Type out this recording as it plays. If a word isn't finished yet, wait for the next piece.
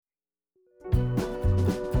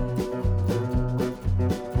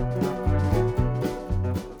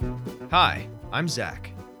Hi, I'm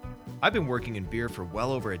Zach. I've been working in beer for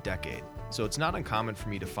well over a decade, so it's not uncommon for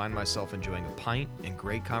me to find myself enjoying a pint and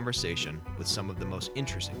great conversation with some of the most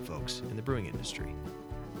interesting folks in the brewing industry.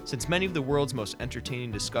 Since many of the world's most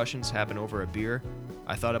entertaining discussions happen over a beer,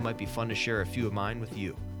 I thought it might be fun to share a few of mine with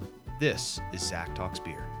you. This is Zach Talks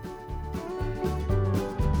Beer.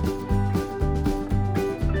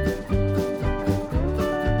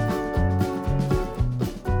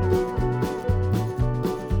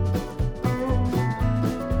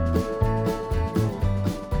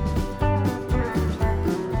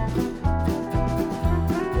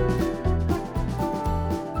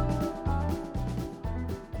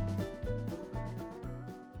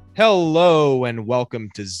 Hello and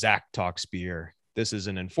welcome to Zach Talks Beer. This is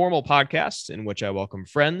an informal podcast in which I welcome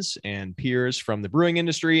friends and peers from the brewing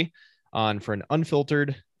industry on for an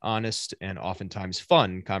unfiltered, honest, and oftentimes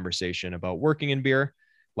fun conversation about working in beer,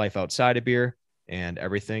 life outside of beer, and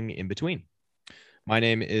everything in between. My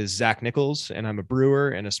name is Zach Nichols, and I'm a brewer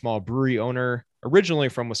and a small brewery owner, originally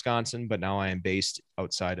from Wisconsin, but now I am based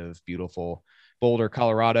outside of beautiful Boulder,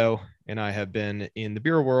 Colorado, and I have been in the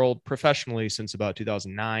beer world professionally since about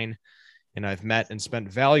 2009, and I've met and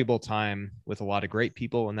spent valuable time with a lot of great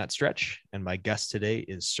people in that stretch, and my guest today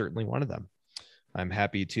is certainly one of them. I'm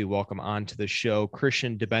happy to welcome on to the show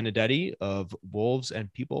Christian DeBenedetti of Wolves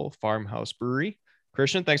and People Farmhouse Brewery.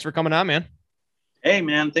 Christian, thanks for coming on, man. Hey,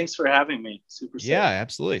 man, thanks for having me. Super sick. Yeah,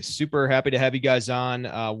 absolutely. Super happy to have you guys on.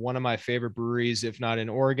 One of my favorite breweries, if not in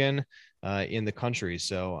Oregon, in the country.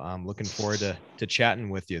 So I'm looking forward to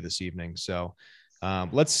chatting with you this evening. So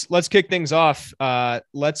let's kick things off.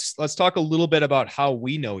 Let's talk a little bit about how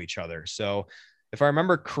we know each other. So if I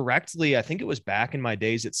remember correctly, I think it was back in my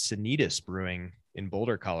days at Sanitas Brewing in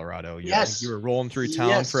Boulder, Colorado. I think you were rolling through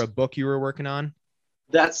town for a book you were working on.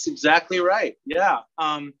 That's exactly right. Yeah.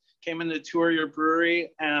 Came in to tour your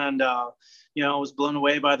brewery and, was blown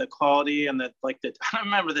away by the quality and I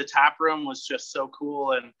remember the tap room was just so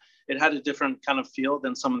cool and it had a different kind of feel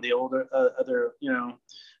than some of the older, other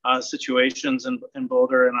situations in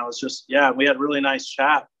Boulder. And I was just, we had a really nice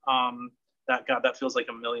chat. That feels like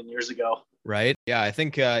a million years ago. Right. Yeah. I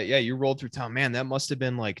think, you rolled through town, man. That must've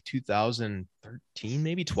been like 2013,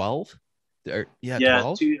 maybe 12.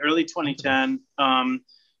 12? Early 2010.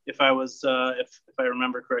 If I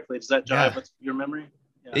remember correctly, does that jive with your memory?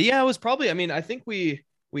 Yeah, it was probably, I think we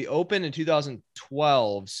opened in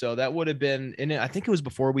 2012. So that would have been I think it was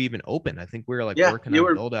before we even opened. I think we were working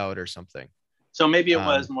on build out or something. So maybe it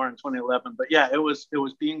was more in 2011, but yeah, it was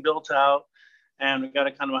being built out and we got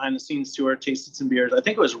a kind of behind the scenes tour, tasted some beers. I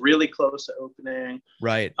think it was really close to opening.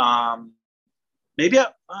 Right. Maybe,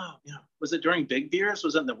 was it during big beers?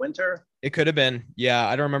 Was it in the winter? It could have been. Yeah.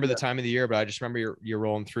 I don't remember the time of the year, but I just remember you're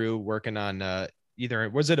rolling through working on either,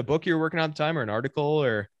 was it a book you were working on at the time or an article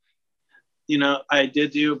or? I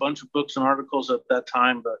did do a bunch of books and articles at that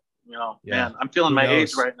time, but man, I'm feeling my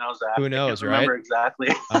age right now, Zach. Who knows, I can't remember exactly.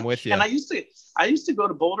 I'm with you. And I used to go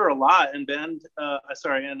to Boulder a lot and Denver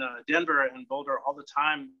and Boulder all the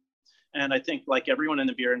time. And I think like everyone in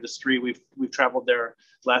the beer industry, we've traveled there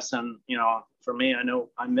less. And, for me, I know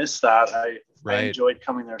I miss that. I enjoyed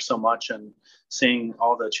coming there so much and seeing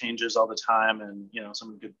all the changes all the time and,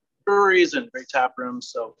 some good breweries and great tap rooms.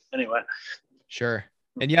 So anyway. Sure.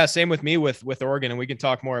 And yeah, same with me with Oregon. And we can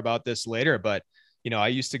talk more about this later, but I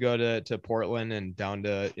used to go to Portland and down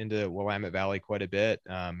into Willamette Valley quite a bit.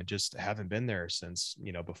 Just haven't been there since,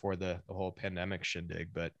 before the whole pandemic shindig,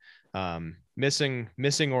 but missing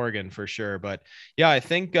Oregon for sure. But yeah, I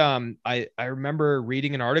think I remember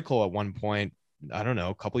reading an article at one point, I don't know,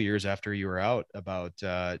 a couple years after you were out about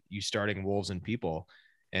you starting Wolves and People,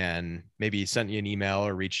 and maybe sent you an email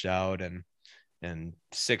or reached out and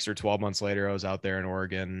 6 or 12 months later, I was out there in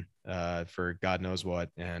Oregon for God knows what,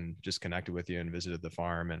 and just connected with you and visited the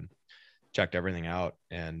farm and checked everything out.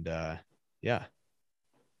 And yeah.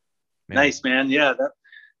 Man. Nice, man. Yeah.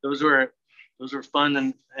 Those were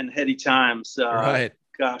fun and heady times. Right.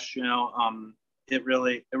 Gosh, it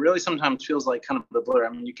really sometimes feels like kind of a blur. I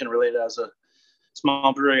mean, you can relate it as a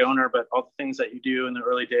small brewery owner, but all the things that you do in the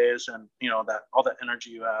early days and, that all the energy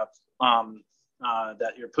you have,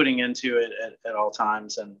 that you're putting into it at all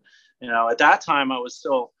times. And, at that time I was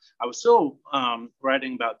still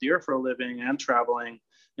writing about beer for a living and traveling,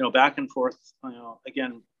 back and forth,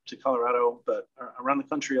 again to Colorado, but around the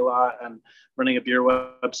country a lot, and running a beer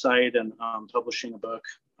website and publishing a book,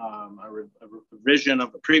 a revision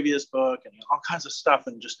of the previous book and all kinds of stuff,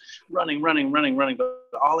 and just running. But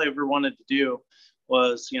all I ever wanted to do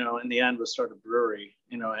was, in the end, was start a brewery,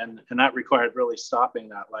 and that required really stopping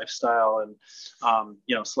that lifestyle and,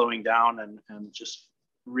 slowing down and just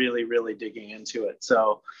really, really digging into it.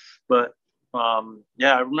 So, but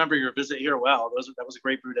yeah, I remember your visit here. Wow, that was a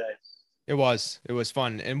great brew day. It was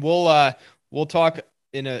fun. And we'll talk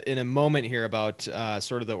in a moment here about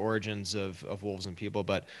sort of the origins of Wolves and People.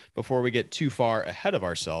 But before we get too far ahead of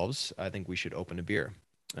ourselves, I think we should open a beer.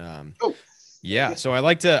 Oh, yeah. So I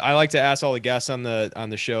like to ask all the guests on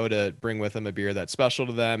the show to bring with them a beer that's special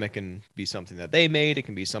to them. It can be something that they made. It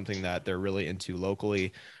can be something that they're really into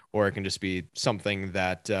locally, or it can just be something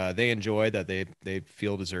that they enjoy that they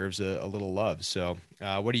feel deserves a little love. So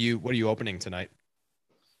what are you opening tonight?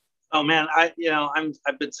 Oh man,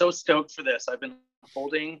 I've been so stoked for this. I've been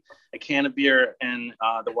holding a can of beer in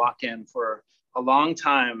the walk-in for a long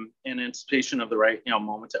time in anticipation of the right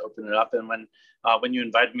moment to open it up. And when you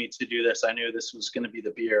invited me to do this, I knew this was going to be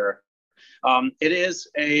the beer. It is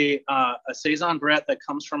a saison Brett that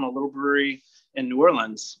comes from a little brewery in New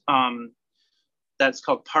Orleans that's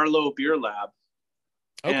called Parlo Beer Lab.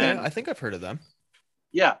 Okay, and I think I've heard of them.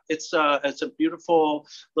 yeah, it's a beautiful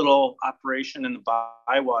little operation in the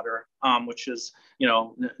Bywater, which is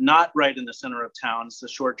not right in the center of town. It's a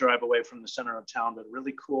short drive away from the center of town, but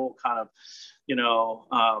really cool kind of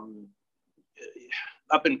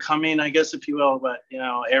up and coming, I guess, if you will, but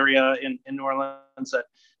area in New Orleans that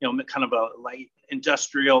kind of a light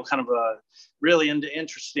industrial, kind of a really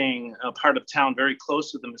interesting part of town, very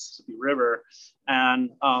close to the Mississippi River. And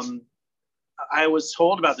I was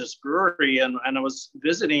told about this brewery, and I was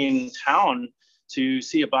visiting town to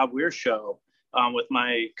see a Bob Weir show with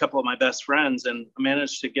my couple of my best friends, and I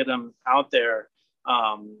managed to get them out there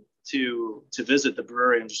to visit the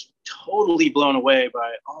brewery, and just totally blown away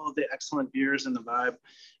by all of the excellent beers and the vibe,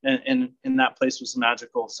 and that place was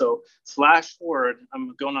magical. So flash forward,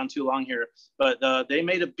 I'm going on too long here, but they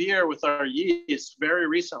made a beer with our yeast very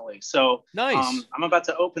recently. So nice. I'm about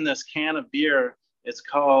to open this can of beer.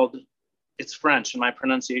 It's French, and my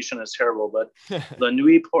pronunciation is terrible, but La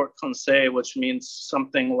Nuit Porte Conseil, which means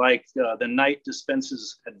something like the night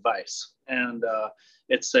dispenses advice. And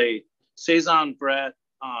it's a saison Brett,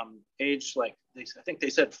 aged like I think they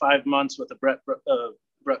said 5 months with a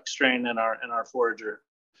Brett strain and our forager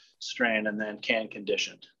strain, and then can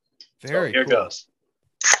conditioned. Very so here cool. goes.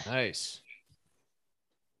 Nice.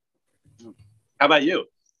 How about you?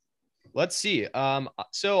 Let's see.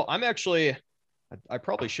 So I'm actually, I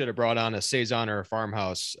probably should have brought on a saison or a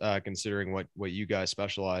farmhouse, considering what you guys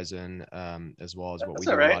specialize in, as well as what we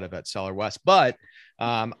do a lot of at Cellar West. But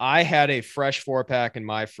I had a fresh 4-pack in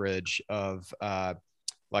my fridge of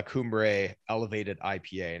La Cumbre Elevated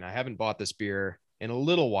IPA, and I haven't bought this beer in a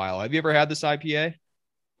little while. Have you ever had this IPA?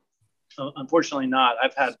 Unfortunately not.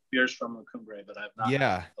 I've had beers from La Cumbre, but I've not.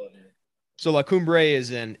 Yeah. So La Cumbre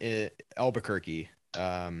is in Albuquerque.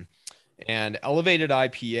 And Elevated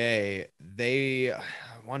IPA, I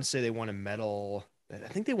want to say they won a medal. I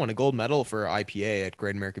think they won a gold medal for IPA at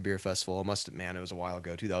Great American Beer Festival. It was a while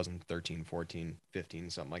ago, 2013, 14, 15,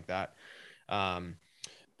 something like that.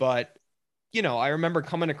 But, I remember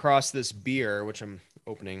coming across this beer, which I'm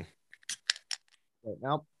opening right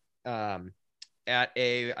now,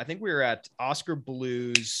 I think we were at Oscar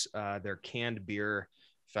Blues, their canned beer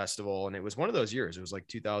festival. And it was one of those years. It was like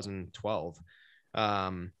 2012.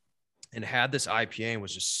 And had this IPA and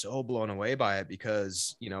was just so blown away by it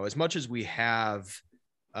because, as much as we have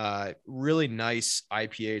really nice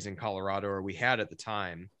IPAs in Colorado, or we had at the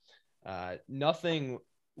time, nothing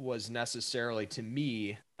was necessarily, to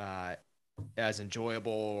me, as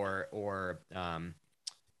enjoyable or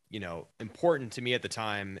important to me at the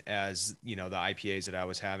time as, the IPAs that I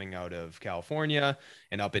was having out of California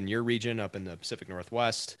and up in your region, up in the Pacific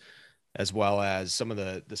Northwest, as well as some of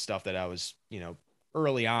the stuff that I was,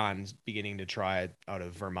 early on beginning to try out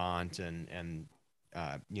of Vermont and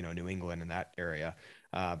New England and that area.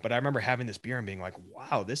 But I remember having this beer and being like,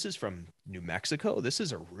 wow, this is from New Mexico. This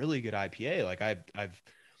is a really good IPA. Like I've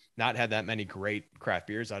not had that many great craft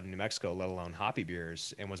beers out of New Mexico, let alone hoppy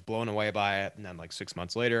beers, and was blown away by it. And then like 6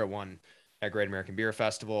 months later, it won at Great American Beer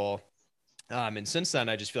Festival. And since then,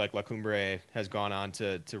 I just feel like La Cumbre has gone on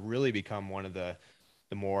to really become one of the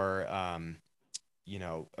more,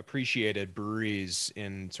 appreciated breweries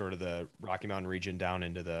in sort of the Rocky Mountain region down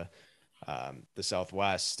into the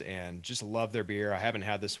Southwest, and just love their beer. I haven't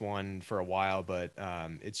had this one for a while, but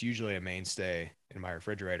it's usually a mainstay in my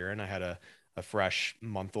refrigerator. And I had a fresh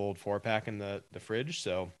month-old 4-pack in the fridge,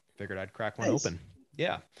 so figured I'd crack one open.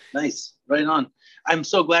 Yeah. Nice. Right on. I'm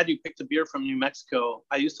so glad you picked a beer from New Mexico.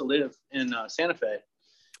 I used to live in Santa Fe.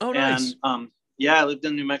 Oh, nice. And I lived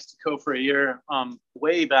in New Mexico for a year,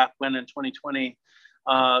 way back when in 2020.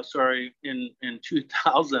 In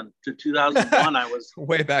 2000 to 2001, I was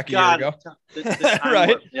way back a year ago. This time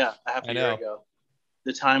right. Yeah, a half a year ago.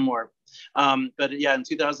 the time warp. But yeah, in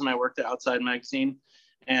 2000, I worked at Outside Magazine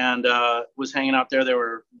and was hanging out there.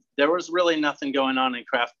 There was really nothing going on in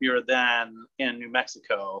craft beer then in New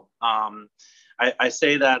Mexico. I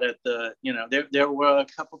say that at the, there were a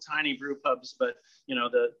couple tiny brew pubs, but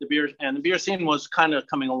the beer scene was kind of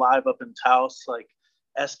coming alive up in Taos. Like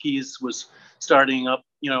Eskies was starting up,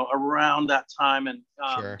 around that time, and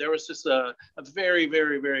Sure. there was just a very,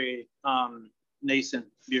 very, very nascent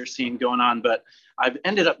beer scene going on. But I've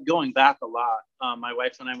ended up going back a lot. My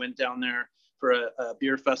wife and I went down there for a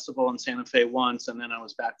beer festival in Santa Fe once, and then I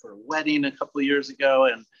was back for a wedding a couple of years ago,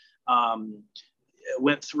 and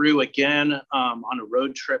went through again on a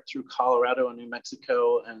road trip through Colorado and New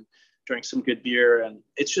Mexico, and drank some good beer. And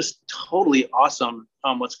it's just totally awesome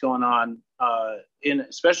what's going on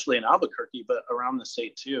especially in Albuquerque, but around the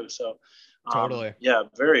state too. So Totally. yeah,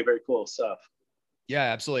 very, very cool stuff. Yeah,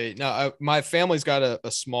 absolutely. Now, my family's got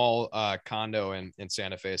a small condo in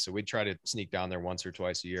Santa Fe, so we try to sneak down there once or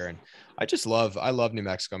twice a year. And I love New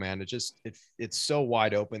Mexico, man. It's so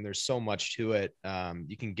wide open. There's so much to it.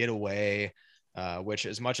 You can get away, which,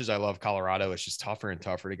 as much as I love Colorado, it's just tougher and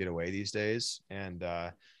tougher to get away these days. And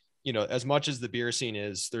as much as the beer scene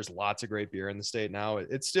is, there's lots of great beer in the state now.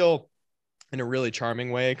 It's still, in a really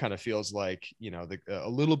charming way, kind of feels like a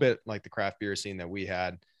little bit like the craft beer scene that we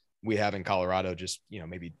have in Colorado, just,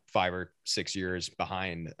 maybe 5 or 6 years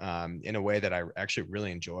behind, in a way that I actually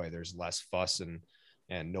really enjoy. There's less fuss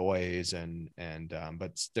and noise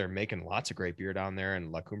but they're making lots of great beer down there.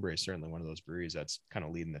 And La Cumbre is certainly one of those breweries that's kind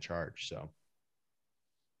of leading the charge. So.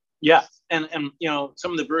 Yeah. And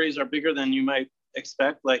some of the breweries are bigger than you might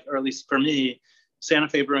expect, or at least for me. Santa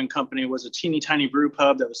Fe Brewing Company was a teeny tiny brew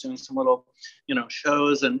pub that was doing some little,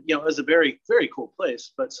 shows, and it was a very, very cool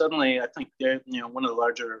place. But suddenly, I think they're one of the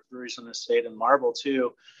larger breweries in the state, and Marble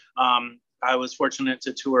too. I was fortunate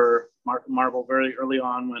to tour Marble very early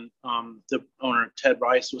on when the owner Ted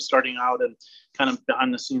Rice was starting out, and kind of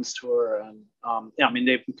behind the scenes tour. And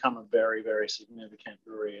they've become a very, very significant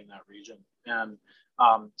brewery in that region, and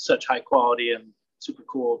such high quality and super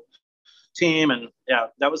cool team. And yeah,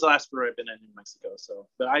 that was the last brewery I've been in New Mexico. So,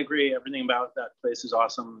 but I agree, everything about that place is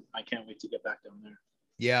awesome. I can't wait to get back down there.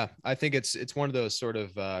 Yeah, I think it's one of those sort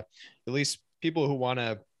of at least people who want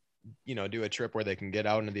to do a trip where they can get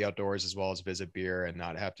out into the outdoors as well as visit beer and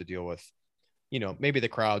not have to deal with maybe the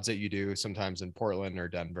crowds that you do sometimes in Portland or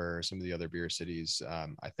Denver or some of the other beer cities.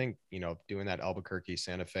 I think doing that Albuquerque,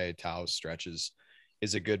 Santa Fe, Taos stretches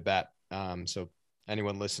is a good bet. So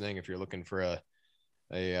anyone listening, if you're looking for a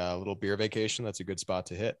little beer vacation, that's a good spot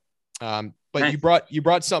to hit. But nice. you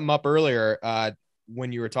brought something up earlier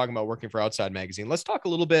when you were talking about working for Outside Magazine. Let's talk a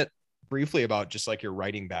little bit briefly about just like your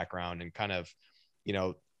writing background and kind of,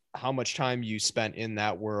 how much time you spent in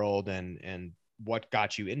that world and what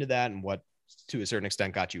got you into that and what to a certain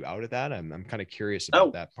extent got you out of that. I'm kind of curious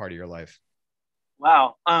about that part of your life.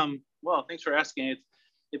 Wow. Well, thanks for asking.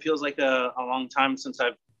 It feels like a long time since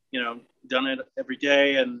I've, done it every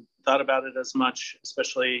day and thought about it as much,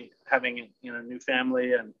 especially having a new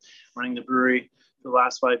family and running the brewery for the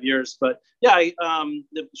last 5 years. But yeah,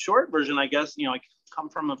 the short version, I guess, I come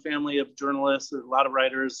from a family of journalists. There's a lot of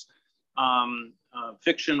writers,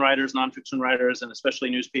 fiction writers, nonfiction writers, and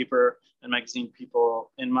especially newspaper and magazine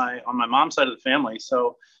people on my mom's side of the family.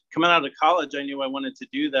 So coming out of college, I knew I wanted to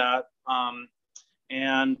do that.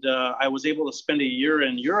 And I was able to spend a year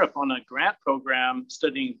in Europe on a grant program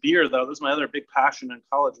studying beer, though. That was my other big passion in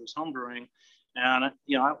college, was homebrewing. And, I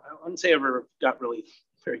wouldn't say I ever got really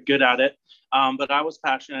very good at it, but I was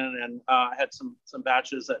passionate, and I had some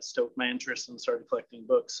batches that stoked my interest and started collecting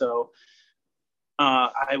books. So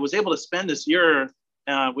I was able to spend this year,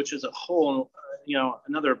 which is a whole,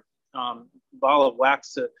 another ball of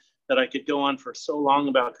wax that I could go on for so long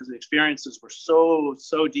about, because the experiences were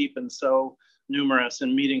so deep and so numerous,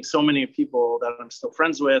 and meeting so many people that I'm still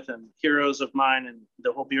friends with and heroes of mine and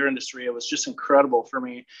the whole beer industry. It was just incredible for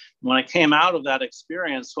me. When I came out of that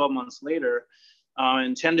experience 12 months later, I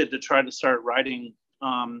intended to try to start writing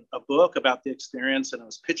a book about the experience, and I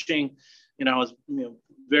was pitching, I was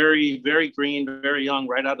very, very green, very young,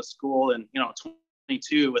 right out of school, and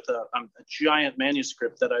 22 with a giant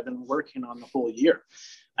manuscript that I've been working on the whole year.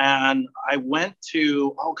 And I went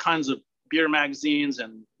to all kinds of beer magazines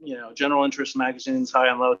and general interest magazines, high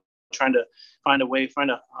and low, trying to find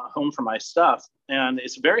a home for my stuff. And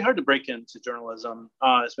it's very hard to break into journalism,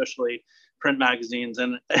 especially print magazines.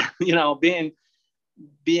 And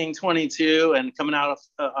being 22 and coming out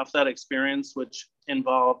of that experience, which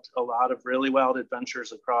involved a lot of really wild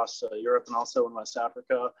adventures across Europe and also in West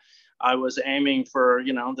Africa. I was aiming for,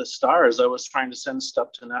 the stars. I was trying to send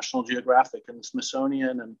stuff to National Geographic and the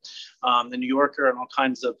Smithsonian and the New Yorker and all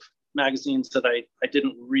kinds of magazines that I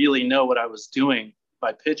didn't really know what I was doing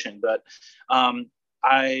by pitching. But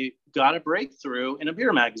I got a breakthrough in a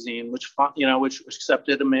beer magazine, which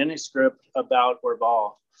accepted a manuscript about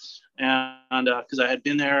Orval. And because I had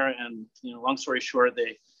been there, and long story short,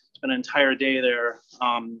 they spent an entire day there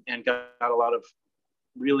and got a lot of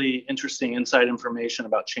really interesting inside information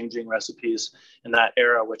about changing recipes in that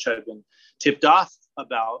era, which I've been tipped off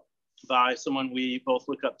about by someone we both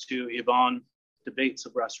look up to, Yvonne Debates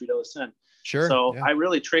of Brasserie de la Seine. Sure. So yeah. I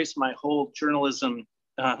really traced my whole journalism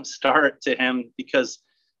start to him, because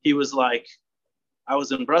he was like, I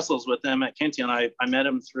was in Brussels with him at Cantillon. I met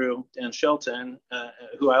him through Dan Shelton,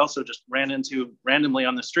 who I also just ran into randomly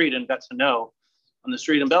on the street and got to know on the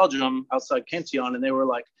street in Belgium outside Cantillon. And they were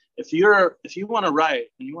like, if you want to write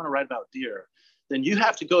and you want to write about beer, then you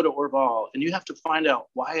have to go to Orval and you have to find out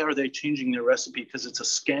why are they changing their recipe, because it's a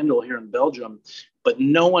scandal here in Belgium, but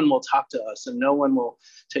no one will talk to us and no one will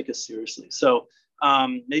take us seriously. So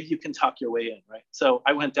maybe you can talk your way in, right? So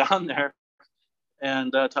I went down there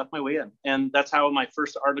and talked my way in. And that's how my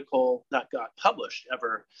first article that got published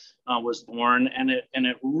ever was born. And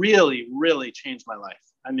it really, really changed my life.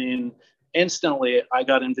 I mean, instantly I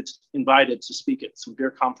got invited to speak at some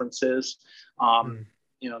beer conferences,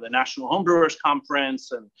 the National Homebrewers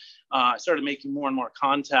Conference. And I started making more and more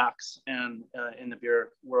contacts and in the beer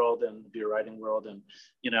world and the beer writing world. And,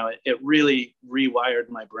 it really rewired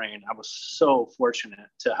my brain. I was so fortunate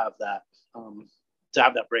to have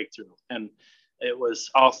that breakthrough. And it was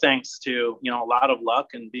all thanks to, a lot of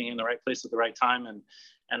luck and being in the right place at the right time,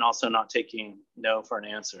 and also not taking no for an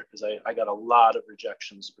answer, because I got a lot of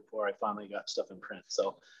rejections before I finally got stuff in print.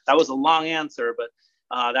 So that was a long answer, but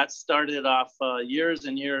that started off years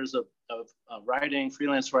and years of writing,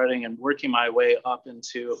 freelance writing, and working my way up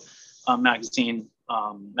into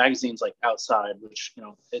magazines like Outside, which,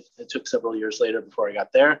 it took several years later before I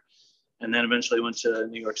got there. And then eventually went to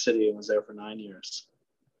New York City and was there for 9 years.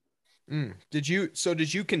 Did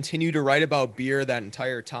you continue to write about beer that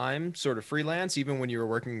entire time, sort of freelance, even when you were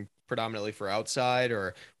working predominantly for Outside,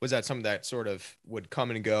 or was that something that sort of would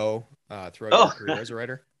come and go throughout your career as a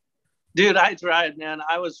writer? Dude, I tried, man.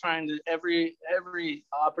 I was trying to every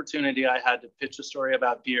opportunity I had to pitch a story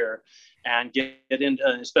about beer and get into,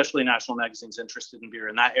 especially national magazines interested in beer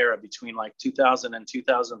in that era between like 2000 and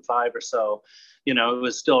 2005 or so. It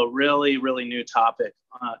was still a really, really new topic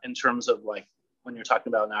in terms of like when you're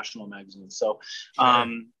talking about national magazines. So sure.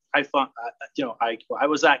 I thought, I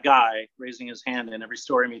was that guy raising his hand in every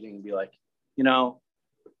story meeting and be like,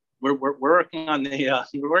 we're working on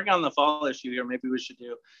the fall issue here. Maybe we should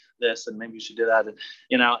do this, and maybe we should do that. And,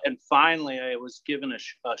 and finally I was given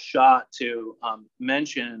a shot to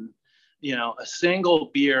mention, a single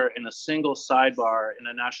beer in a single sidebar in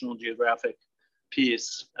a National Geographic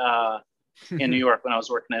piece in New York when I was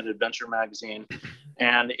working at Adventure Magazine.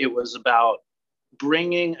 And it was about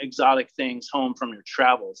bringing exotic things home from your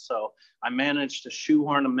travels. So I managed to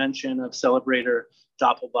shoehorn a mention of Celebrator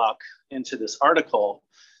Doppelbock into this article,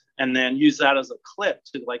 and then use that as a clip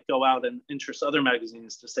to like go out and interest other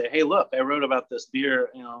magazines to say, hey, look, I wrote about this beer,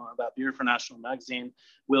 about beer for National Magazine.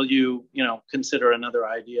 Will you, consider another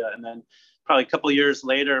idea? And then probably a couple of years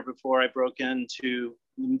later, before I broke into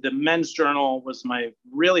the Men's Journal, was my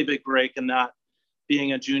really big break in that,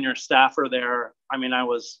 being a junior staffer there. I mean, I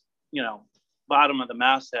was, bottom of the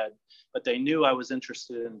masthead, but they knew I was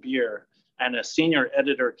interested in beer. And a senior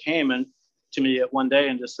editor came in to me one day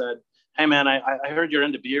and just said, hey man, I heard you're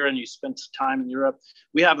into beer and you spent time in Europe.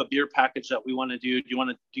 We have a beer package that we want to do. Do you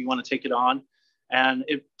want to take it on? And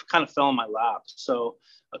it kind of fell in my lap. So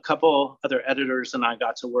a couple other editors and I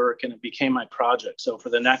got to work, and it became my project. So for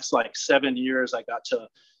the next 7 years, I got to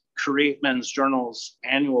create Men's Journal's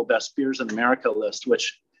annual Best Beers in America list,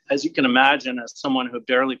 which, as you can imagine, as someone who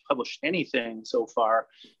barely published anything so far,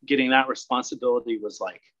 getting that responsibility was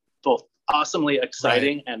both awesomely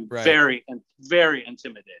exciting and very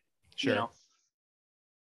intimidating. Sure.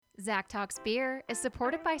 Zach Talks Beer is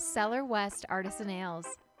supported by Cellar West Artisan Ales.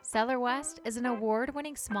 Cellar West is an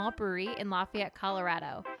award-winning small brewery in Lafayette,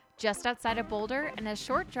 Colorado, just outside of Boulder and a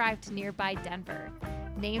short drive to nearby Denver.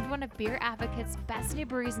 Named one of Beer Advocate's best new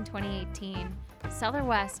breweries in 2018, Cellar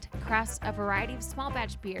West crafts a variety of small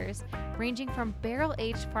batch beers ranging from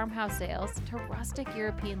barrel-aged farmhouse ales to rustic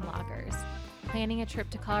European lagers. Planning a trip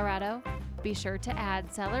to Colorado? Be sure to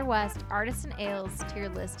add Cellar West Artisan Ales to your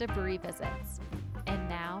list of brewery visits. And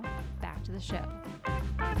now, back to the show.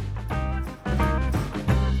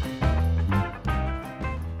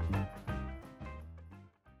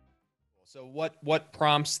 So what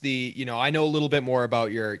prompts the, I know a little bit more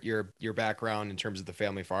about your background in terms of the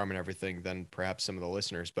family farm and everything than perhaps some of the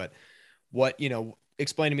listeners, but what,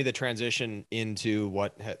 explain to me the transition into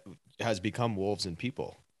what has become Wolves and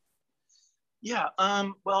People. Yeah.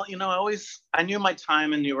 Well, I knew my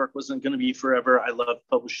time in New York wasn't going to be forever. I love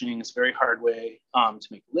publishing. It's a very hard way to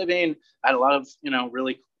make a living. I had a lot of,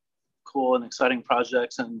 really cool and exciting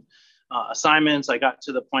projects and assignments. I got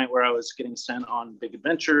to the point where I was getting sent on big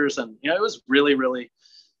adventures, and it was really, really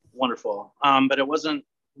wonderful. But it wasn't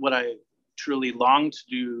what I truly longed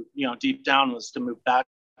to do. Deep down was to move back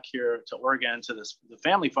here to Oregon to the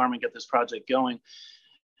family farm and get this project going.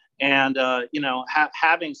 And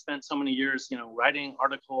having spent so many years, writing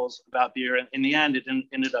articles about beer, and in the end, it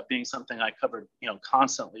ended up being something I covered,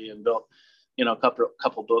 constantly, and built, a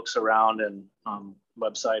couple books around, and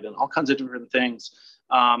website and all kinds of different things.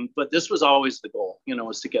 But this was always the goal,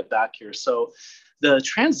 was to get back here. So the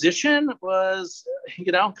transition was,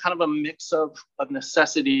 kind of a mix of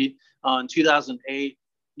necessity. In 2008,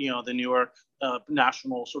 the New York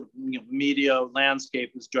national sort of media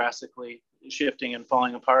landscape was drastically shifting and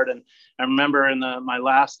falling apart. And I remember in my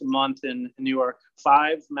last month in New York,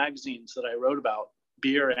 5 magazines that I wrote about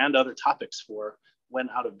beer and other topics for went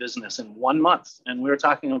out of business in 1 month. And we were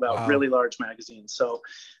talking about really large magazines. So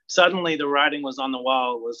suddenly the writing was on the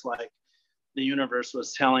wall. It was like the universe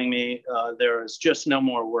was telling me there is just no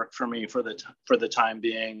more work for me for the time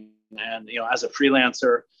being. And, as a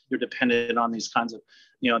freelancer, you're dependent on these kinds of,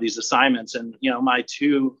 these assignments. And,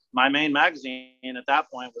 my main magazine at that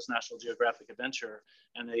point was National Geographic Adventure.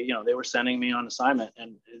 And they were sending me on assignment,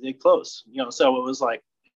 and they closed, so it was like,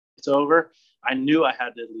 it's over. I knew I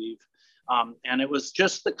had to leave. And it was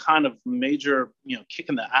just the kind of major, kick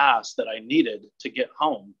in the ass that I needed to get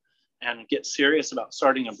home and get serious about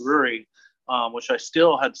starting a brewery, which I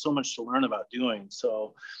still had so much to learn about doing.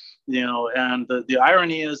 So, and the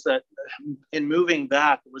irony is that in moving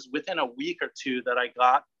back, it was within a week or two that I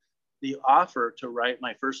got the offer to write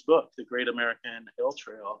my first book, The Great American Ale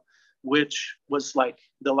Trail, which was like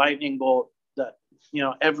the lightning bolt that,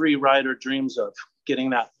 every writer dreams of,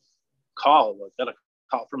 getting that call. I got a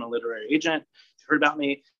call from a literary agent, heard about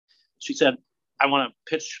me. She said, I want to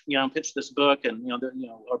pitch this book, and,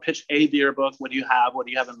 or pitch a beer book. What do you have? What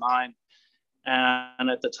do you have in mind? And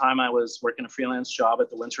at the time I was working a freelance job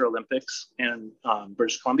at the Winter Olympics in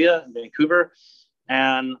British Columbia, in Vancouver.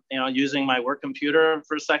 And, using my work computer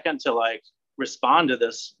for a second to respond to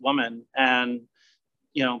this woman and,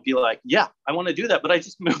 be like, yeah, I want to do that. But I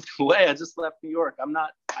just moved away. I just left New York.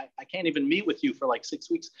 I can't even meet with you for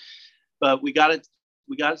 6 weeks. But we got it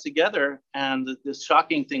together. And the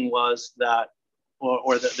shocking thing was that,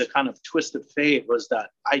 or the kind of twist of fate was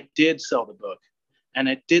that I did sell the book, and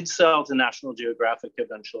it did sell to National Geographic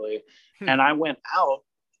eventually. And I went out,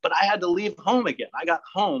 but I had to leave home again. I got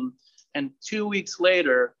home, and 2 weeks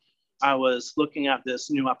later, I was looking at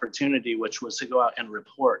this new opportunity, which was to go out and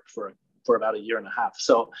report for about 1.5 years.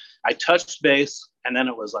 So I touched base, and then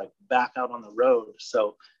it was back out on the road.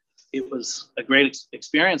 So it was a great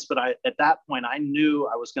experience. But at that point, I knew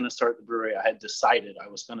I was going to start the brewery. I had decided I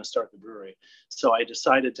was going to start the brewery. So I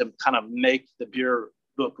decided to kind of make the beer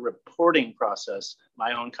book reporting process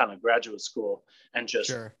my own kind of graduate school, and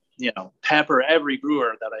just, pepper every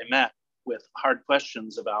brewer that I met with hard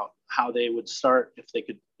questions about how they would start, if they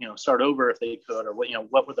could, start over if they could, or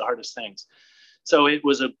what were the hardest things. So it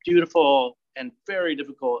was a beautiful and very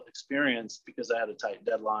difficult experience because I had a tight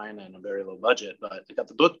deadline and a very low budget, but I got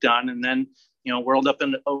the book done, and then, world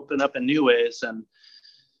opened up in new ways. And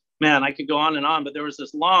man, I could go on and on, but there was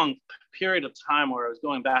this long period of time where I was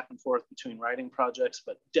going back and forth between writing projects,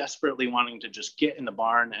 but desperately wanting to just get in the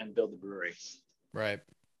barn and build the brewery. Right.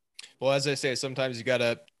 Well, as I say, sometimes you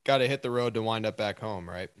gotta hit the road to wind up back home,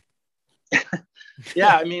 right?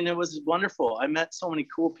 Yeah, I mean, it was wonderful. I met so many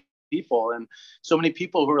cool people, and so many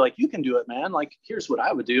people who were like, you can do it, man. Here's what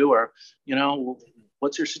I would do, or,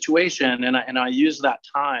 what's your situation? And I used that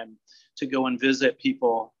time to go and visit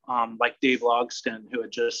people like Dave Logston, who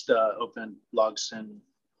had just opened Logston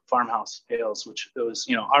Farmhouse Ales, which it was,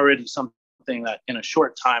 already something that in a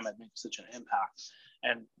short time had made such an impact.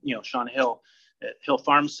 And, Sean Hill at Hill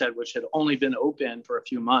Farmstead, which had only been open for a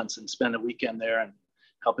few months, and spent a weekend there and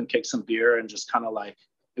helping kick some beer, and just kind of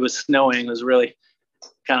it was snowing. It was really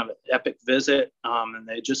kind of an epic visit. And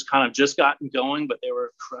they just gotten going, but they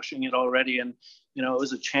were crushing it already. And, it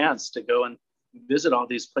was a chance to go and visit all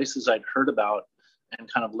these places I'd heard about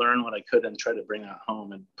and kind of learn what I could and try to bring that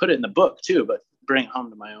home and put it in the book too, but bring it home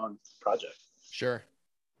to my own project. Sure.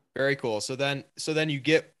 Very cool. So then you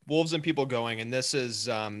get Wolves and People going, and this is,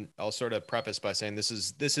 I'll sort of preface by saying this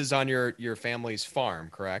is on your family's farm,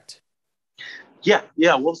 correct?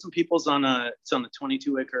 Yeah. Wolves and Peoples it's on a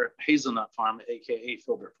 22-acre hazelnut farm, aka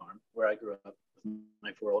Filbert Farm, where I grew up with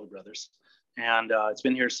my 4 older brothers, and it's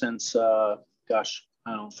been here since farm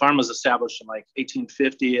was established in like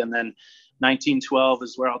 1850, and then 1912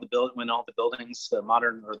 is where when all the buildings,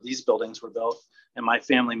 these buildings were built, and my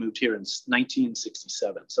family moved here in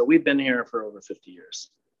 1967. So we've been here for over 50 years.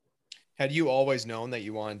 Had you always known that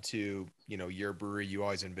you wanted to, your brewery, you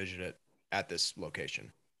always envisioned it at this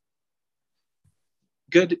location?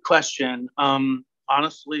 Good question.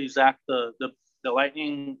 Honestly, Zach, the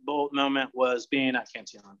lightning bolt moment was being at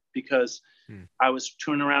Cantillon, because I was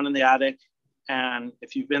touring around in the attic. And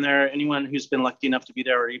if you've been there, anyone who's been lucky enough to be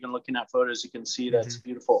there, or even looking at photos, you can see that's a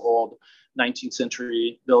beautiful old 19th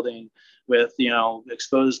century building with,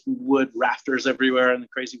 exposed wood rafters everywhere and the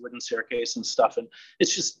crazy wooden staircase and stuff. And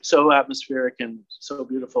it's just so atmospheric and so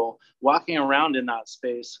beautiful. Walking around in that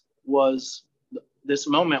space was this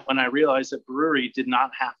moment when I realized that brewery did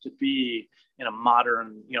not have to be in a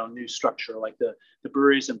modern, new structure. Like the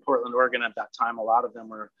breweries in Portland, Oregon at that time, a lot of them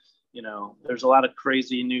were, there's a lot of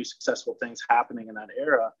crazy new successful things happening in that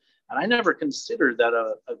era. And I never considered that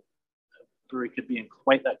a brewery could be in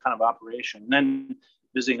quite that kind of operation. And then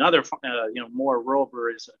visiting other, more rural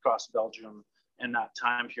breweries across Belgium in that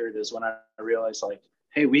time period is when I realized, like,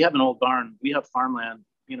 hey, we have an old barn, we have farmland,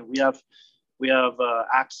 we have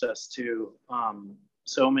access to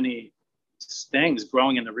so many things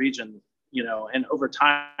growing in the region, and over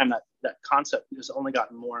time that concept has only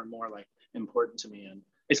gotten more and more like important to me. And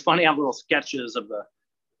it's funny, I have little sketches of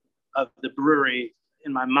the brewery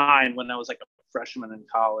in my mind when I was like a freshman in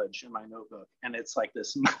college in my notebook, and it's like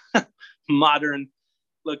this modern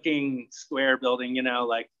looking square building,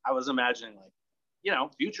 like I was imagining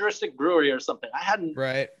like, futuristic brewery or something. I hadn't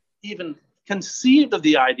even conceived of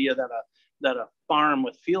the idea that a farm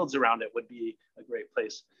with fields around it would be a great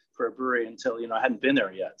place for a brewery until, I hadn't been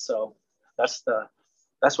there yet. So that's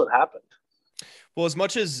what happened. Well, as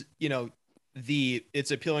much as,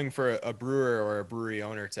 it's appealing for a brewer or a brewery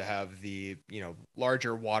owner to have the,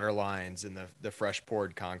 larger water lines and the fresh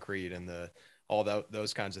poured concrete and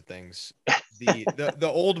those kinds of things,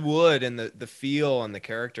 the old wood and the feel and the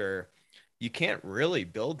character, you can't really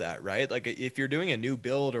build that, right? Like if you're doing a new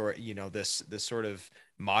build or, this sort of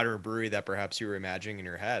modern brewery that perhaps you were imagining in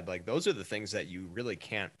your head, like those are the things that you really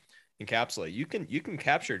can't encapsulate. You can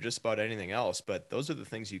capture just about anything else, but those are the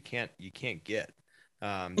things you can't get.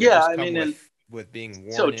 With being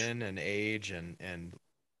worn in and age and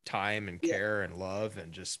time and care and love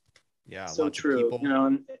and just, so lots true. of people.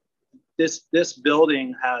 And this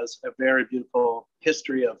building has a very beautiful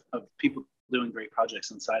history of people doing great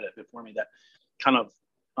projects inside it before me that kind of,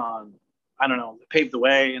 paved the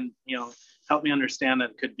way and, helped me understand that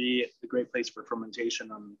it could be a great place for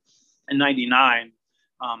fermentation. In 99,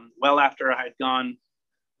 well after I had gone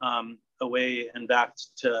away and back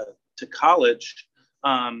to college,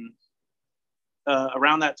 around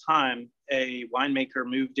that time, a winemaker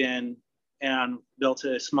moved in and built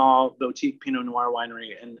a small boutique Pinot Noir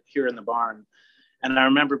winery here in the barn. And I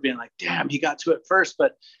remember being like, damn, he got to it first,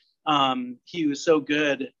 but he was so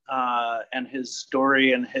good, and his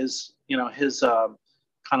story and his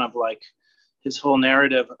kind of like his whole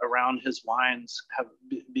narrative around his wines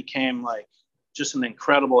became like just an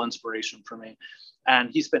incredible inspiration for me.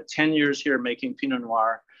 And he spent 10 years here making Pinot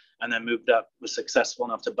Noir, and then moved up, was successful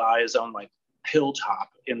enough to buy his own like hilltop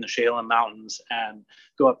in the Shalem Mountains and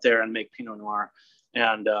go up there and make Pinot Noir.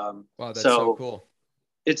 And wow, that's so cool.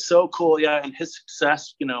 It's so cool. Yeah. And his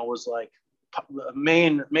success, was like a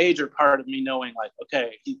major part of me knowing like,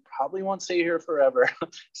 okay, he probably won't stay here forever.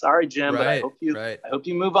 Sorry, Jim, but I hope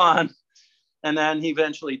you move on. And then he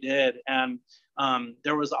eventually did. And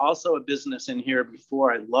there was also a business in here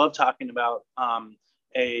before. I love talking about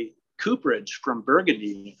a cooperage from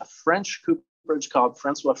Burgundy, a French cooperage called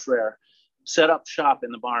Francois Frere, set up shop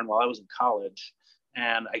in the barn while I was in college.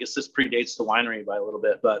 And I guess this predates the winery by a little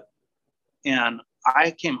bit, and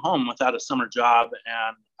I came home without a summer job,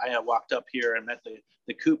 and I walked up here and met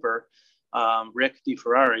the cooper, Rick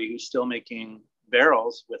DeFerrari, who's still making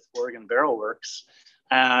barrels with Oregon Barrel Works.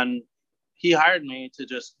 And he hired me to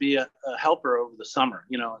just be a helper over the summer,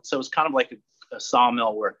 so it's kind of like a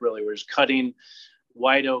sawmill work, really. We're just cutting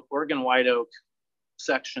Oregon white oak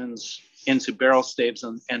sections into barrel staves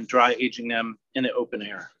and dry aging them in the open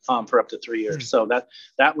air for up to 3 years. So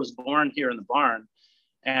that was born here in the barn.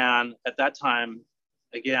 And at that time,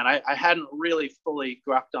 again, I hadn't really fully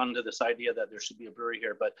grokked onto this idea that there should be a brewery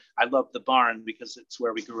here, but I loved the barn because it's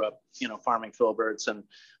where we grew up, farming filberts, and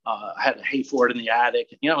I had a hay fort in the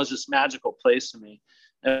attic. It was this magical place to me.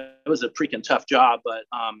 it was a freaking tough job, but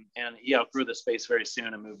and he outgrew the space very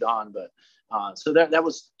soon and moved on. But so there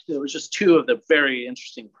was just two of the very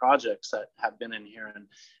interesting projects that have been in here, and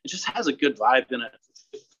it just has a good vibe in it.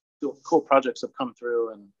 Cool projects have come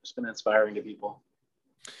through, and it's been inspiring to people.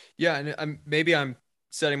 Yeah, and maybe I'm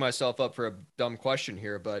setting myself up for a dumb question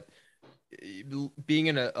here, but being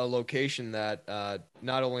in a location that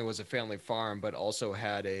not only was a family farm, but also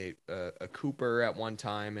had a cooper at one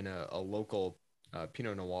time and a local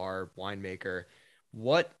Pinot Noir winemaker,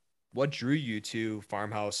 what drew you to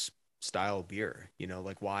farmhouse style beer? You know,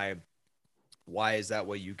 like why is that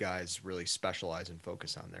what you guys really specialize and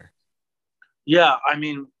focus on there? Yeah, I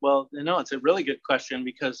mean, well, it's a really good question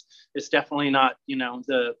because it's definitely not,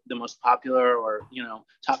 the most popular or,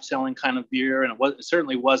 top selling kind of beer. And it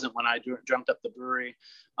certainly wasn't when I dreamt up the brewery.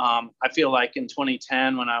 I feel like in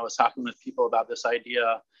 2010, when I was talking with people about this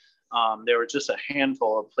idea, there were just a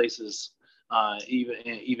handful of places,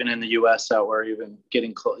 even in the US that were even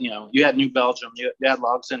getting close. You had New Belgium, you had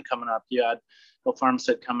Logsdon coming up, you had Hill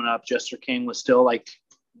Farmstead coming up. Jester King was still like,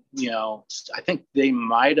 I think they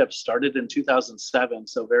might have started in 2007.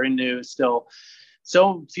 So very new still.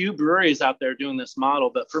 So few breweries out there doing this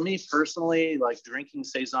model. But for me personally, like drinking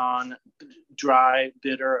Saison, dry,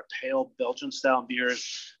 bitter, pale Belgian style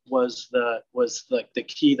beers was like the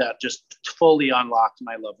key that just fully unlocked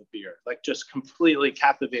my love of beer. Like just completely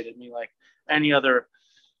captivated me like any other,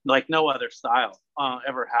 like no other style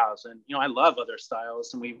ever has. And, I love other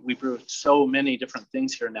styles, and we brew so many different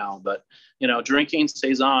things here now, but, drinking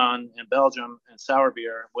Saison and Belgium and sour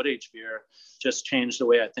beer, wood aged beer just changed the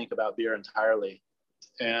way I think about beer entirely.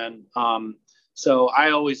 And so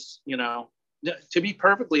I always, to be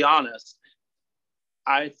perfectly honest,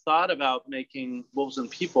 I thought about making Wolves and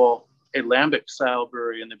People a lambic style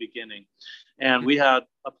brewery in the beginning. And we had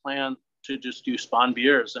a plan to just do spawn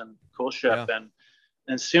beers and cool ship. Yeah. And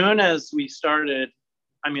as soon as we started,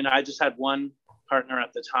 I just had one partner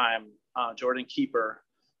at the time, Jordan Keeper,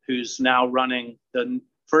 who's now running the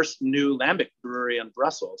first new lambic brewery in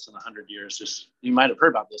Brussels in 100 years. Just, you might have heard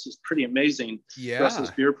about this. It's pretty amazing. Yeah.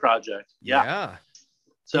 Brussels beer project. Yeah.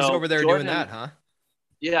 So he's over there Jordan, doing that, huh?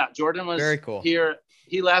 Yeah. Jordan was very cool. Here.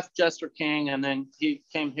 He left Jester King, and then he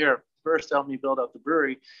came here first to help me build out the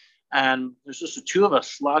brewery. And there's just the two of us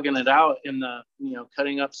slogging it out in the,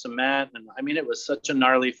 cutting up cement. And it was such a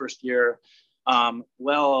gnarly first year,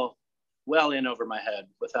 well in over my head,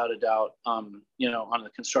 without a doubt, on the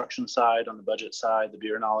construction side, on the budget side, the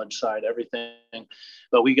beer knowledge side, everything.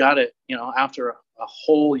 But we got it, after a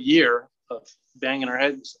whole year of banging our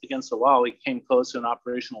heads against the wall, we came close to an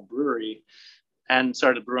operational brewery and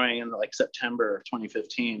started brewing in like September of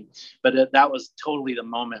 2015. But that was totally the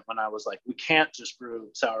moment when I was like, we can't just brew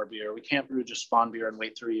sour beer. We can't brew just spawn beer and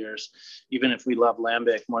wait 3 years. Even if we love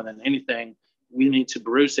lambic more than anything, we need to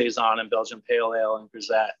brew Saison and Belgian Pale Ale and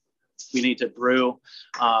Grisette. We need to brew,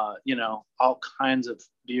 all kinds of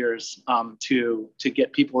beers to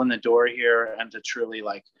get people in the door here and to truly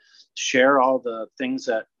like share all the things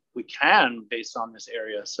that we can based on this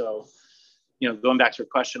area. So, going back to your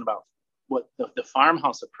question about what the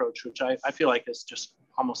farmhouse approach, which I feel like is just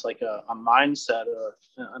almost like a mindset or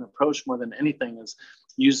an approach more than anything, is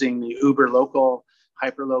using the uber local,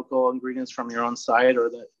 hyper local ingredients from your own site or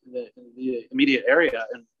the immediate area.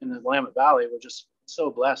 And in the Willamette Valley, we're just so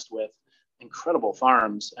blessed with incredible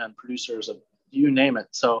farms and producers of you name it.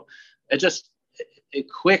 So it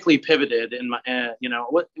quickly pivoted in my,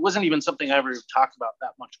 it wasn't even something I ever talked about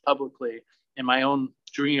that much publicly. In my own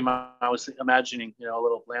dream, I was imagining, a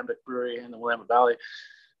little lambic brewery in the Willamette Valley.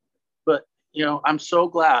 But, I'm so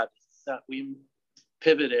glad that we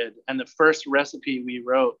pivoted, and the first recipes we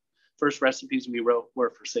wrote were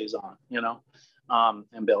for Saison,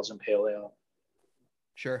 and Belgian Pale Ale.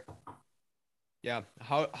 Sure. Yeah.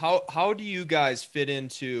 How do you guys fit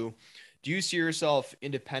into, do you see yourself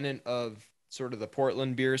independent of sort of the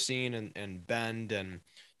Portland beer scene and Bend and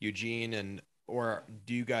Eugene, or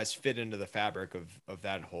do you guys fit into the fabric of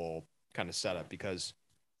that whole kind of setup? Because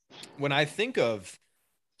when I think of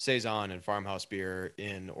Saison and farmhouse beer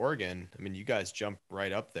in Oregon, you guys jump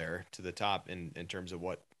right up there to the top in terms of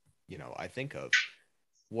what, I think of.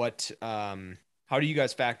 What, how do you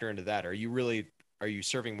guys factor into that? Are you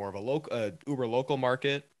serving more of a uber local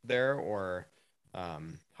market there, or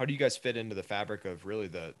how do you guys fit into the fabric of really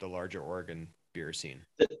the larger Oregon beer scene?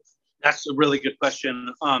 That's a really good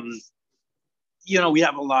question. We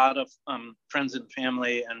have a lot of friends and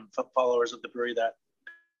family and followers of the brewery that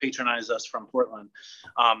patronize us from Portland.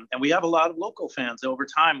 And we have a lot of local fans. Over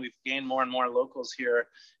time, we've gained more and more locals here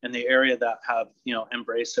in the area that have,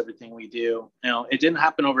 embraced everything we do. It didn't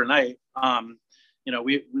happen overnight.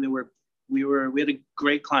 We we had a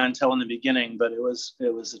great clientele in the beginning, but it was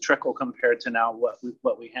a trickle compared to now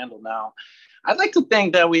what we handle now. I'd like to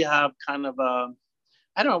think that we have kind of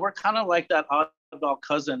I don't know, we're kind of like that oddball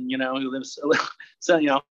cousin, who lives so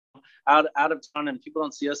out of town, and people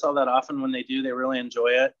don't see us all that often. When they do, they really enjoy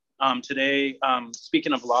it. Today,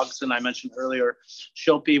 speaking of Logston, I mentioned earlier,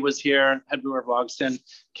 Shilpy was here, head brewer of Logston,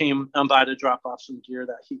 came by to drop off some gear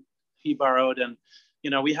that he borrowed. And,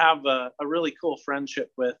 we have a really cool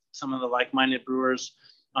friendship with some of the like-minded brewers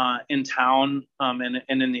in town and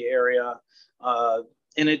in the area.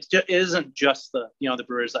 And it isn't just the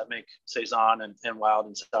brewers that make Saison and Wild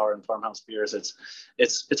and Sour and Farmhouse beers.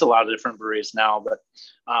 It's a lot of different breweries now, but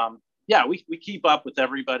yeah, we keep up with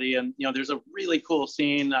everybody. And, there's a really cool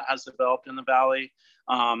scene that has developed in the Valley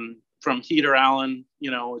from Heater Allen,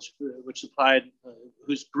 which supplied,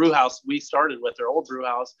 whose brew house we started with, their old brew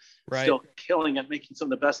house, right. Still killing it, making some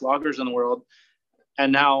of the best lagers in the world.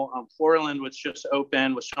 And now Portland, which just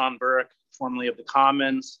opened with Sean Burke, formerly of the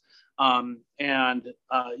Commons.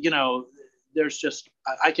 There's just,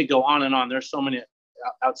 I could go on and on. There's so many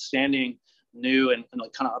outstanding new and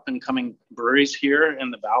like kind of up and coming breweries here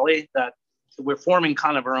in the Valley that we're forming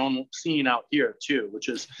kind of our own scene out here too, which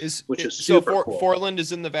is super cool. Portland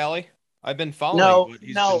is in the Valley. I've been following what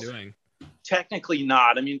he's been doing. Technically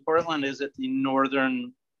not. I mean, Portland is at the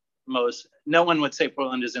northernmost. No one would say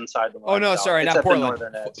Portland is inside the line. Oh no, sorry, not Portland.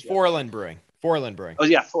 Foreland Brewing. Oh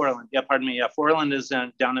yeah, Foreland. Yeah, pardon me. Yeah, Foreland is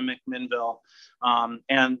down in McMinnville,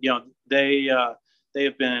 and they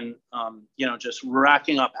have been just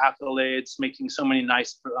racking up accolades, making so many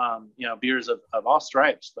nice beers of all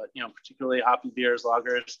stripes, but particularly hoppy beers,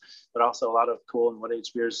 lagers, but also a lot of cool and wood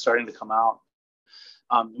aged beers starting to come out.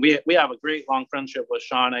 We have a great long friendship with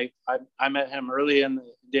Sean. I met him early in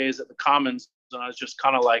the days at the Commons, and I was just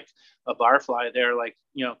kind of like a barfly there, like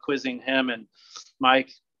quizzing him and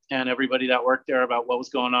Mike and everybody that worked there about what was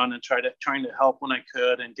going on, and trying to help when I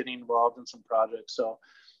could and getting involved in some projects. So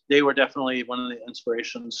they were definitely one of the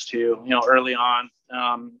inspirations too, early on.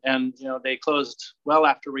 And they closed well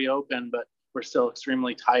after we opened, but we're still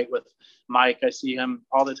extremely tight with Mike. I see him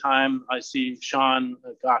all the time. I see Sean,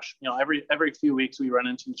 every few weeks we run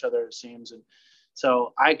into each other, it seems. And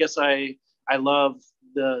so I guess I love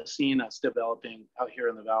the scene that's developing out here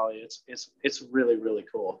in the Valley. It's really, really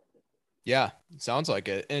cool. Yeah, sounds like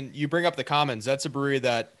it. And you bring up the Commons. That's a brewery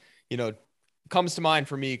that, comes to mind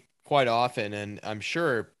for me quite often. And I'm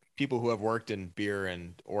sure people who have worked in beer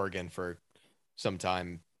in Oregon for some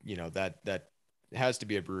time, that has to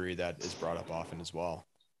be a brewery that is brought up often as well.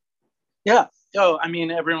 Yeah. Oh, I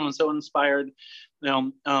mean, everyone's so inspired.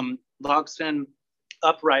 Logston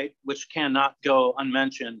Upright, which cannot go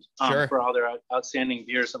unmentioned Sure. for all their outstanding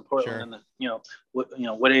beers in Portland Sure. and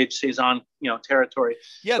the wood age Saison territory.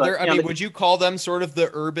 Yeah, but, would you call them sort of the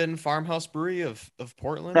urban farmhouse brewery of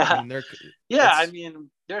Portland? I mean,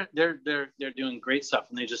 they're doing great stuff,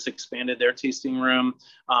 and they just expanded their tasting room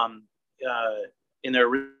in their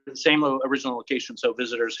same original location. So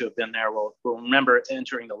visitors who have been there will remember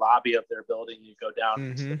entering the lobby of their building. You go down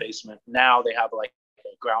into the basement. Now they have like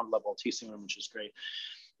a ground level tasting room, which is great.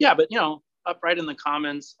 Yeah, but Upright in the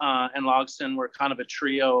Commons and Logston were kind of a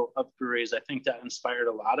trio of breweries. I think that inspired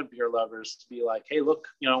a lot of beer lovers to be like, hey, look,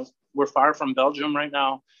 we're far from Belgium right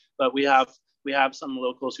now, but we have some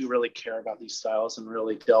locals who really care about these styles and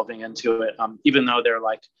really delving into it, even though they're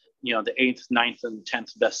like, the 8th, 9th, and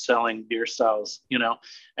 10th best-selling beer styles,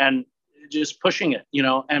 and just pushing it,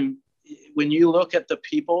 and when you look at the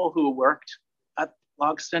people who worked at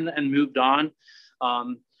Logston and moved on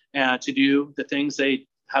and to do the things they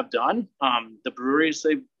have done, the breweries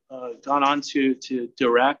they've gone on to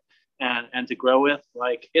direct and to grow with,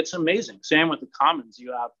 like, it's amazing. Same with the Commons.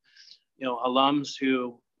 You have, alums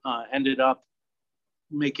who ended up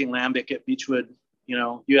making lambic at Beechwood.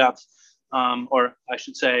 You have, or I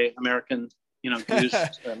should say, American, goose,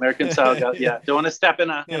 American style. Yeah, don't want to step in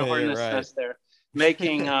a hornet's nest there.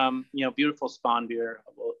 Making, beautiful spawn beer,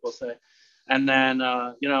 we'll say, and then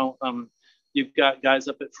you've got guys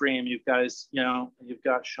up at Frame. You've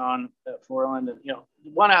got Sean at Foreland, and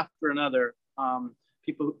one after another.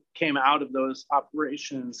 People who came out of those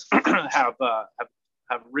operations have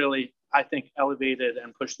really, I think, elevated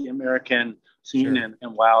and pushed the American scene Sure.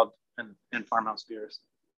 and wild and farmhouse beers.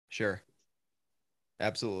 Sure.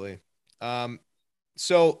 Absolutely.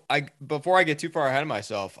 So before I get too far ahead of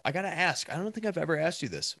myself, I got to ask, I don't think I've ever asked you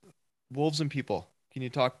this. Wolves and People. Can you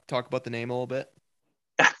talk about the name a little bit?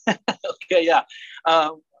 Okay. Yeah.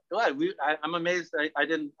 I'm amazed I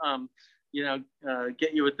didn't,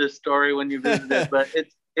 get you with this story when you visited, but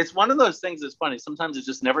it's one of those things that's funny. Sometimes it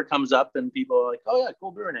just never comes up and people are like, oh yeah,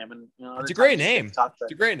 cool brewer name. And it's a great name. It's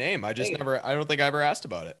a great name. I don't think I ever asked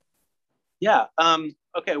about it. Yeah.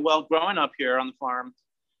 Okay. Well, growing up here on the farm,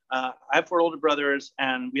 I have 4 older brothers,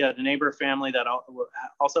 and we had a neighbor family that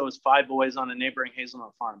also was 5 boys on a neighboring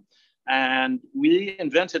hazelnut farm. And we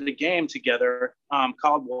invented a game together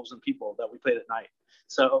called Wolves and People that we played at night.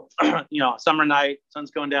 So, summer night,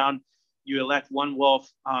 sun's going down, you elect one wolf.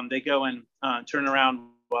 They go and turn around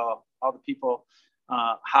while all the people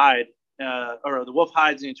hide, or the wolf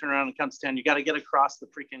hides, and you turn around and counts 10. You got to get across the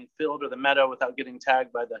freaking field or the meadow without getting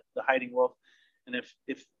tagged by the hiding wolf. And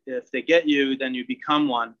if they get you, then you become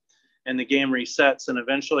one, and the game resets. And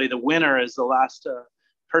eventually, the winner is the last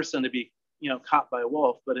person to be, caught by a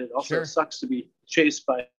wolf. But it also sucks to be chased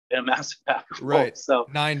by a massive pack of wolves. So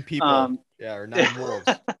 9 people, or 9 wolves.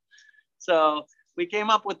 So we came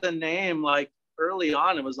up with the name like early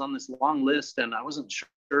on. It was on this long list, and I wasn't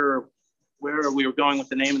sure where we were going with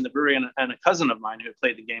the name in the brewery. And a cousin of mine who had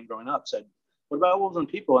played the game growing up said, "What about Wolves and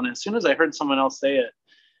People?" And as soon as I heard someone else say it,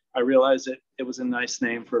 I realized it was a nice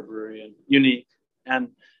name for a brewery and unique. And,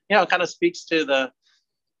 it kind of speaks to the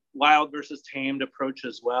wild versus tamed approach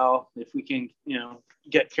as well. If we can,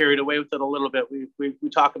 get carried away with it a little bit, we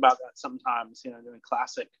talk about that sometimes, doing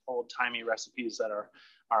classic old timey recipes that are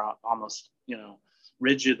almost,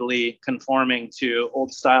 rigidly conforming to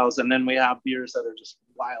old styles. And then we have beers that are just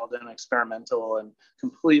wild and experimental and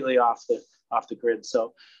completely off the grid.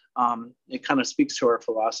 So it kind of speaks to our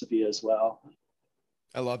philosophy as well.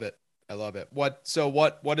 I love it.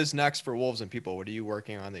 What is next for Wolves and People? What are you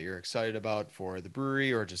working on that you're excited about for the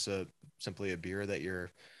brewery, or just simply a beer that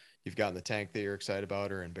you've got in the tank that you're excited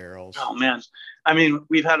about, or in barrels? Oh man. I mean,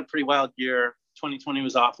 we've had a pretty wild year. 2020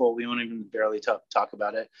 was awful. We won't even barely talk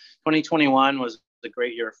about it. 2021 was a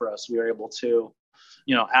great year for us. We were able to,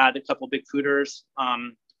 add a couple big fooders,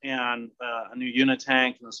 and a new unit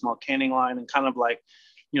tank and a small canning line, and kind of like,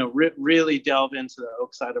 really delve into the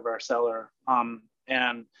oak side of our cellar.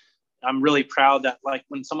 And I'm really proud that, like,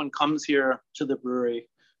 when someone comes here to the brewery,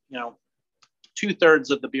 2/3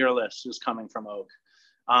 of the beer list is coming from oak.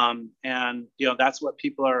 And that's what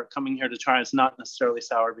people are coming here to try. It's not necessarily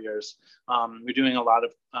sour beers. We're doing a lot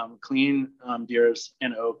of clean beers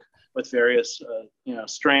in oak with various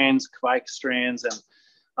strains, Kvike strains, and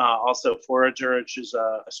also Forager, which is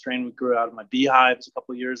a strain we grew out of my beehives a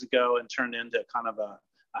couple of years ago and turned into kind of a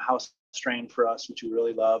house strain for us, which we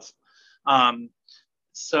really love.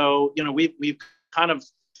 So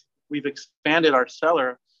we've expanded our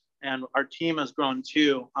cellar, and our team has grown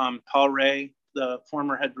too. Paul Ray, the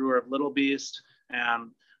former head brewer of Little Beast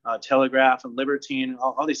and Telegraph and Libertine,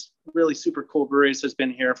 all these really super cool breweries, has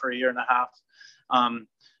been here for a year and a half.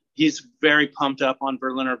 He's very pumped up on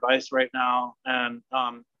Berliner Weiss right now, and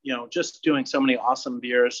just doing so many awesome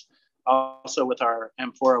beers. Also with our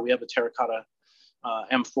amphora, we have a terracotta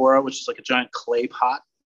amphora, which is like a giant clay pot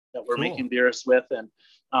that we're making beers with. And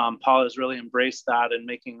Paul has really embraced that, and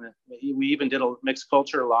we even did a mixed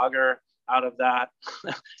culture lager out of that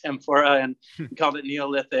amphora, and we called it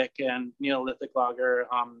Neolithic lager.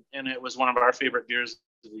 And it was one of our favorite beers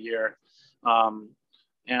of the year.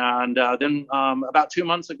 Then about 2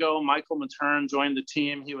 months ago, Michael Matern joined the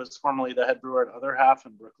team. He was formerly the head brewer at Other Half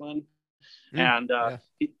in Brooklyn.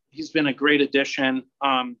 He's been a great addition.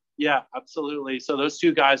 Yeah, absolutely. So those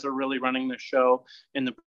 2 guys are really running the show in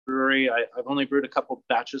the brewery. I've only brewed a couple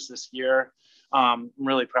batches this year. I'm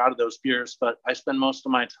really proud of those beers, but I spend most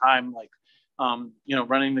of my time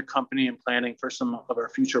running the company and planning for some of our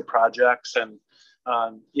future projects, and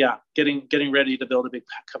getting ready to build a big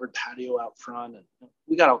covered patio out front. And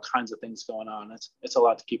we got all kinds of things going on. It's a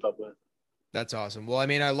lot to keep up with. That's awesome. Well, I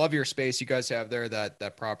mean, I love your space you guys have there.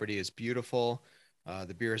 That property is beautiful.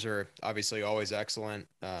 The beers are obviously always excellent.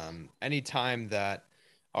 Anytime that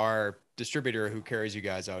our distributor who carries you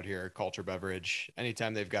guys out here, Culture Beverage,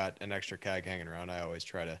 anytime they've got an extra keg hanging around, I always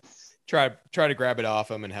try to grab it off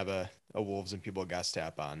them and have a Wolves and People guest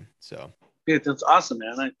tap on. So that's awesome,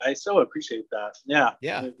 man. I so appreciate that. Yeah.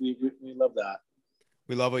 We love that.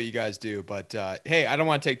 We love what you guys do, but hey, I don't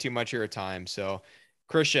want to take too much of your time. So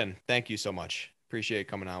Christian, thank you so much. Appreciate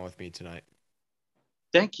coming on with me tonight.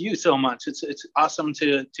 Thank you so much. It's awesome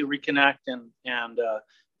to reconnect, and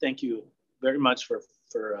thank you very much for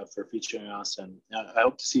featuring us. And I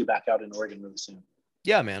hope to see you back out in Oregon really soon.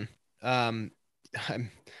 Yeah, man.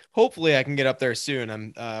 Hopefully I can get up there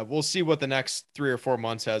soon. We'll see what the next 3 or 4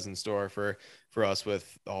 months has in store for us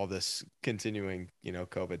with all this continuing,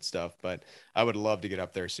 COVID stuff. But I would love to get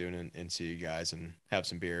up there soon and see you guys and have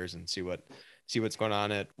some beers and see what's going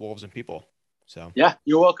on at Wolves and People. So yeah,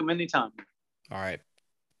 you're welcome anytime. All right.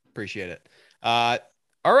 Appreciate it.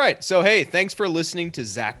 All right. So, hey, thanks for listening to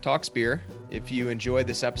Zach Talks Beer. If you enjoyed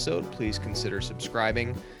this episode, please consider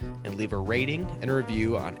subscribing and leave a rating and a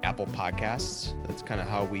review on Apple Podcasts. That's kind of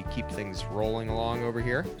how we keep things rolling along over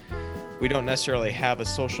here. We don't necessarily have a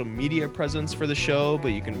social media presence for the show, but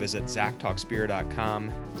you can visit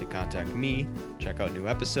ZachTalksBeer.com to contact me, check out new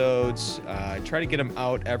episodes. I try to get them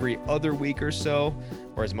out every other week or so,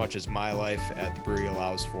 or as much as my life at the brewery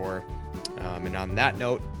allows for. And on that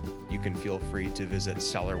note, you can feel free to visit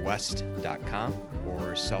cellarwest.com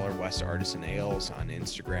or Cellar West Artisan Ales on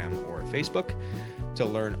Instagram or Facebook to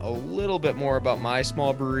learn a little bit more about my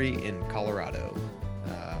small brewery in Colorado.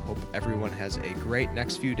 Hope everyone has a great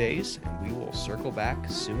next few days, and we will circle back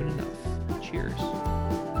soon enough. Cheers.